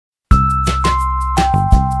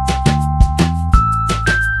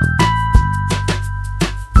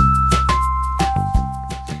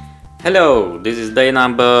Hello, this is day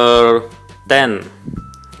number 10.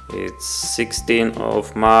 It's 16th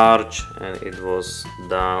of March and it was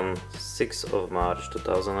done 6th of March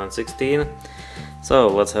 2016. So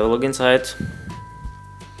let's have a look inside.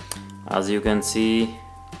 As you can see,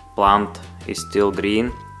 plant is still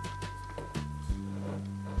green.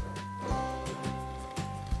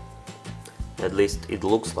 At least it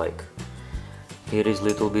looks like. Here is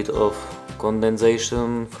little bit of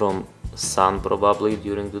condensation from sun probably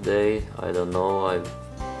during the day. I don't know, I'm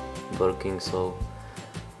working so...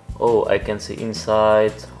 Oh, I can see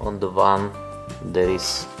inside on the one there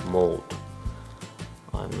is mold.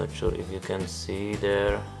 I'm not sure if you can see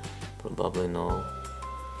there, probably no.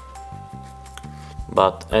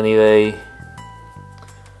 But anyway,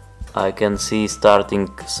 I can see starting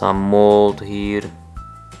some mold here.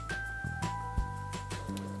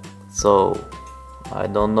 So I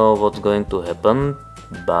don't know what's going to happen,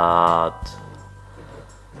 but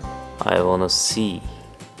I wanna see.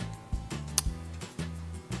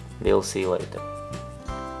 We'll see later.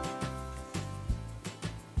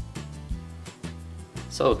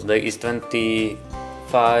 So today is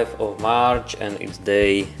 25th of March and it's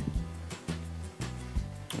day...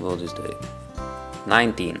 what is day?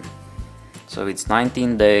 19. So it's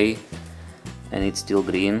 19th day and it's still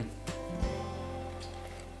green.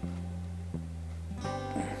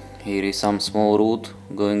 Here is some small root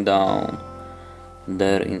going down.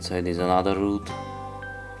 There inside is another root.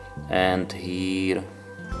 And here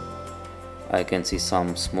I can see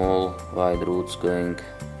some small wide roots going.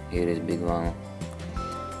 Here is big one.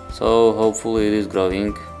 So hopefully it is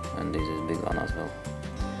growing, and this is big one as well.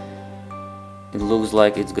 It looks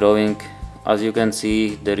like it's growing. As you can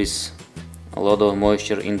see, there is a lot of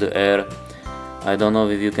moisture in the air. I don't know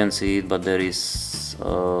if you can see it, but there is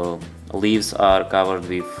leaves are covered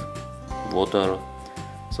with water,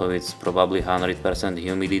 so it's probably 100%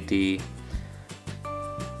 humidity.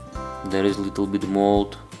 There is little bit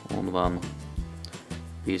mold on one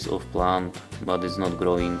piece of plant, but it's not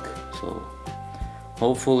growing, so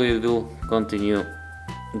hopefully it will continue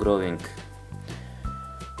growing.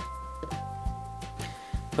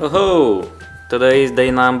 Oh, today is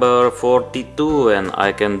day number 42 and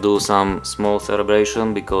I can do some small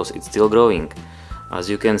celebration because it's still growing. As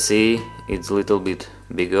you can see, it's a little bit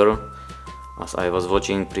bigger. As I was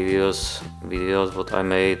watching previous videos what I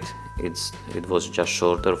made, it was just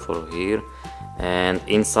shorter for here, and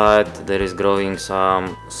inside there is growing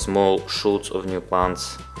some small shoots of new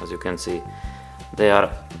plants. As you can see, they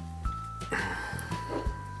are,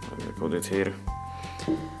 let me put it here,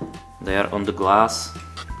 they are on the glass,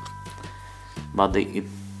 but the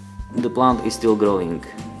plant is still growing.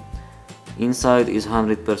 Inside is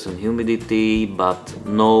 100% humidity, but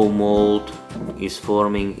no mold is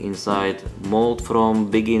forming inside. Mold from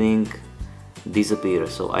beginning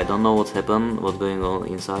disappears, so I don't know what's happened, what's going on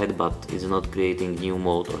inside, but it's not creating new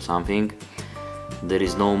mold or something. There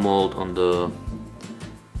is no mold on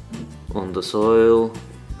the soil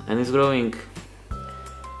and it's growing.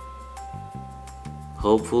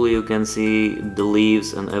 Hopefully you can see the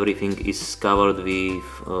leaves and everything is covered with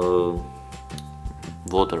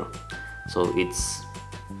water, so it's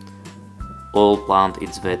all plant,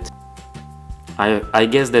 it's wet. I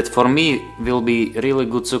guess that for me will be really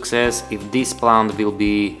good success if this plant will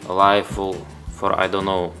be alive for I don't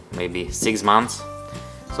know, maybe 6 months.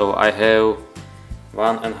 So I have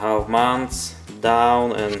 1.5 months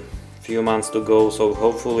down and few months to go, so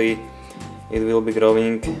hopefully it will be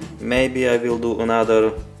growing. Maybe I will do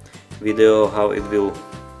another video how it will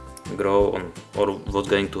grow or what's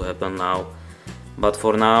going to happen now, but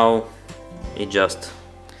for now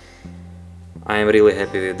I am really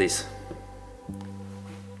happy with this.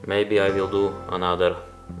 Maybe I will do another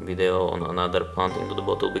video on another plant into the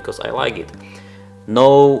bottle because I like it.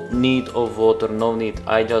 No need of water, no need,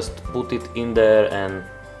 I just put it in there and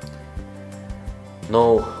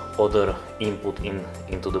no other input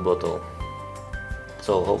into the bottle.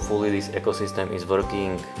 So hopefully this ecosystem is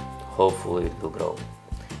working, hopefully it will grow.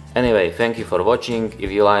 Anyway, thank you for watching. If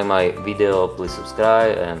you like my video, please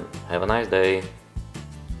subscribe and have a nice day.